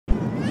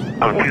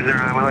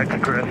209, we'd like to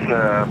progress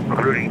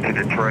routing to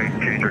Detroit,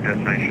 change our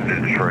destination to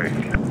Detroit.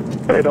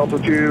 Hey, Delta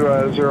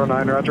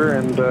 209, roger,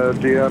 and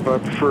do you have a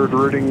preferred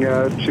routing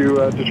to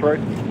Detroit?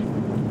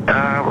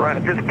 Right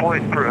at this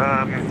point,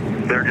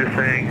 they're just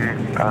saying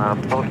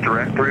most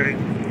direct routing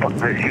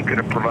that you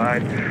could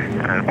provide.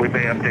 We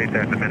may update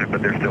that in a minute,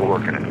 but they're still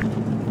working it.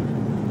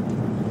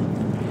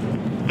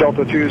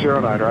 Delta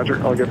 209,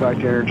 roger. I'll get back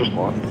to you in just a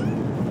moment.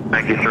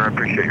 Thank you, sir. I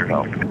appreciate your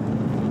help.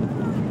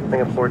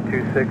 Singapore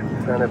 26,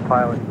 descended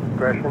pilot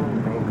discretion,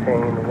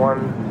 maintain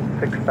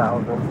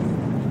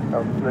 6000,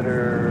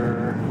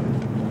 altimeter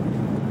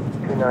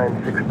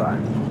 2965.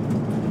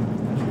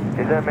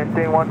 Is that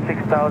maintain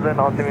 16,000,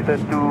 altimeter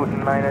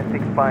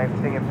 2965,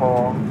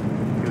 Singapore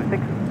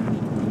 26.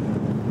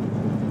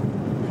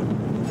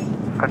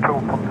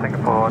 Control from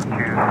Singapore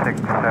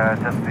 26,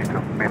 just need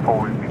to, before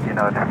we begin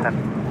our descent,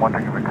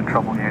 wondering if we can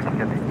trouble you to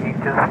get the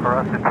Aegis for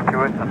us. It's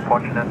Stewart.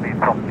 Unfortunately,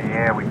 from the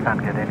air, we can't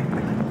get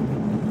anything.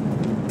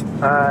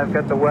 I've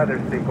got the weather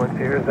sequence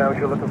here. Is that what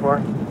you're looking for?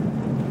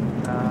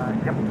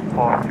 Yep,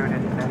 for Stewart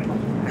International,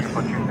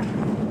 Singapore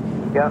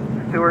 26. Yep,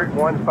 Stewart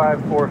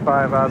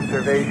 1545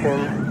 observation.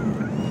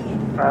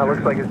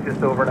 Looks like it's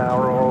just over an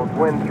hour old.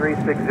 Wind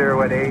 360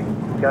 at 8,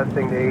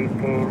 gusting to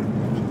 18.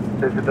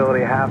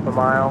 Visibility half a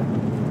mile.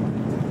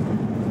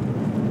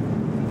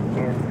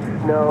 And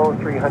snow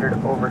 300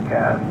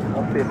 overcast.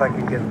 I'll see if I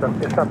can get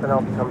some. If something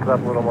else comes up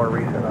a little more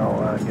recent,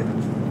 I'll get.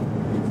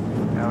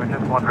 We're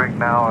just wondering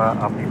now,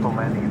 are people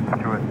landing in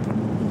Stewart?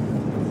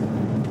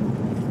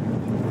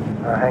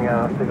 Hang on,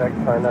 I'll see if I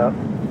can find out.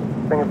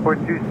 Singapore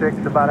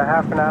 26, about a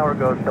half an hour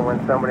ago, so when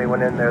somebody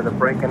went in there, the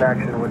break-in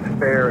action was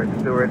fair at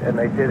Stewart, and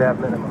they did have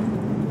minimum.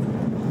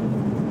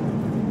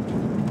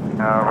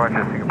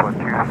 Roger, Singapore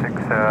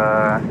 26,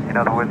 in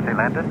other words, they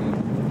landed?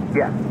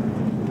 Yeah.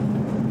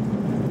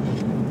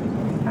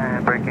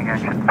 And breaking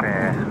action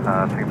fair,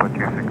 Singapore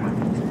 26.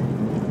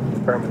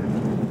 Affirmative.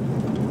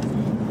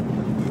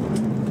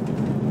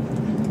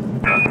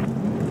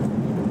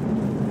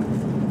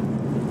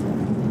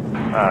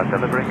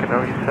 Delivering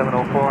Canary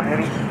 704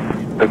 Heavy.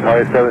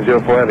 Canary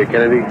 704 Heavy,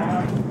 Kennedy.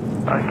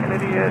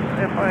 Kennedy,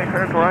 if I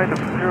heard right, the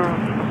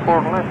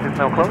 04 left is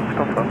now closed,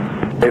 confirm?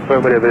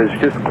 Affirmative, it is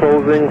just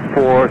closing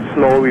for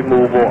snow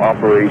removal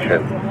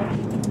operation.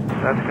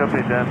 That's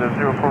copied, and the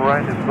 04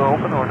 right is still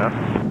open or not?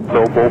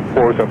 No, both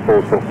fours are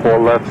closed, so 4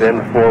 left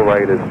and 4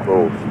 right is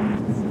closed.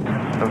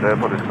 So the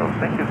airport is closed.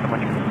 Thank you so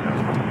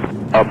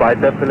much. By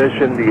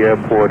definition, the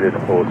airport is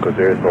closed because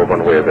there is no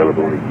runway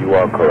availability. You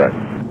are correct.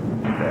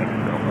 Thanks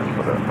so much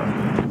for that.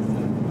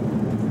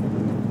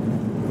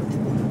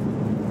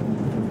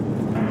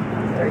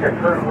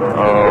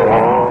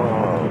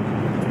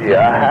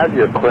 Yeah, I have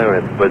your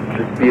clearance, but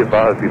just be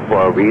advised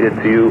before I read it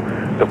to you,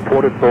 the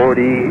Port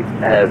Authority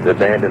has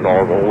abandoned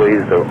all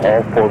runways,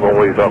 all 4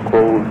 runways are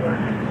closed,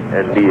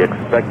 and the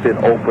expected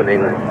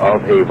opening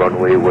of a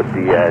runway would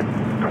be at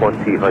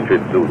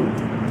 2000 Zulu.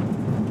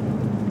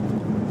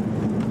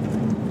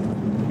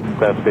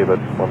 Ground speed at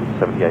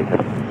 178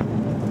 heavy.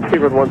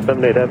 Speed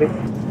 178 heavy.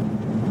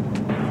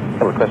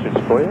 Couple of questions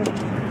for you.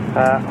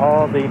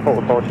 Are the Port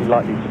Authority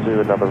likely to do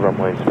another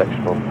runway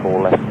inspection on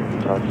 4 left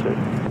anytime soon?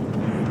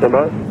 They're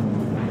not.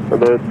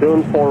 They're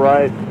doing 4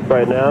 right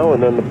now,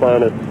 and then the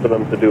plan is for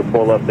them to do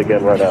 4 left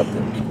again right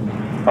after.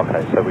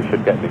 Okay, so we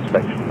should get the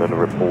inspection and a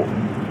report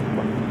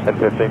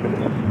 10-15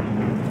 minutes?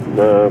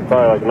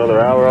 Probably like another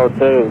hour, I would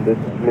say.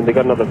 They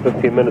got another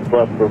 15 minutes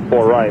left for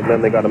 4 right, and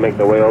then they got to make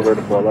their way over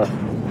to 4 left.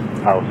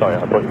 Oh, sorry,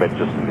 I thought you meant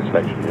just an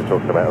inspection. You're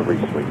talking about a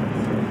resweep.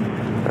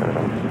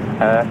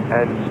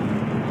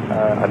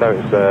 I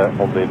noticed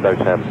on the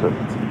NOTAMs that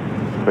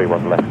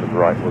 31 left and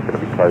right were going to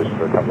be closed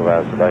for a couple of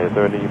hours today. Is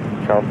there any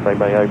chance they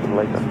may open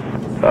later?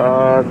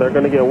 They're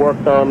going to get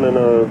worked on in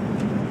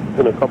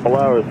a couple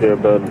hours here,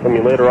 but I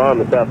mean later on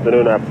this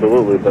afternoon,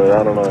 absolutely. But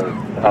I don't know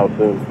how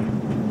soon.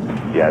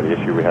 Yeah, the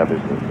issue we have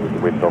is the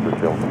wind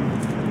obviously on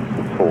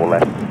the 4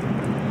 left,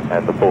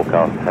 and the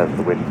forecast has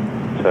the wind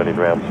turning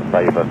around to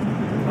favour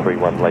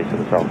 31 later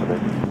this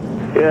afternoon.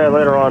 Yeah,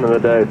 later on in the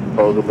day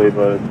supposedly,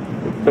 but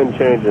it's been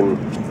changing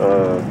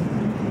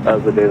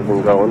as the day's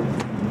been going.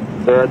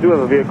 I do have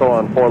a vehicle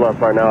on 4 left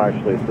right now,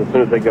 actually, so as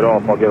soon as they get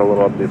off, I'll get a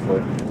little update for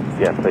you.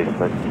 Yeah, please.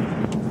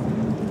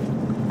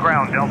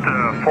 Ground,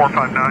 Delta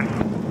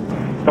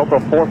 459. Delta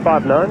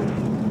 459?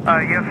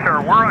 Yes,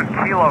 sir. We're on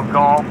Kilo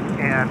Golf,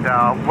 and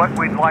what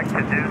we'd like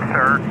to do,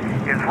 sir,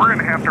 is we're going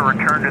to have to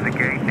return to the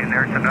gate, and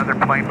there's another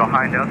plane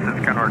behind us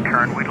that's going to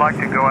return. We'd like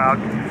to go out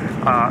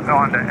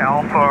onto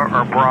Alpha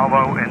or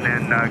Bravo, and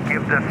then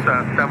give this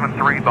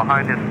 7-3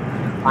 behind us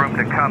room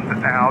to come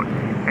out,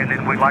 and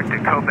then we'd like to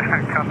come back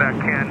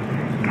in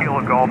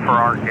Kilo Golf for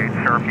our gate,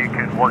 sir, if you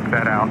can work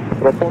that out.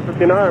 Well,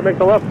 459, make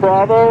the left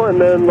Bravo,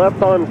 and then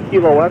left on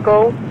Kilo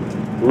Echo,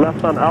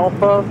 left on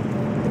Alpha,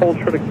 hold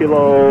true to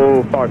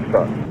Kilo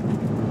Foxtrot.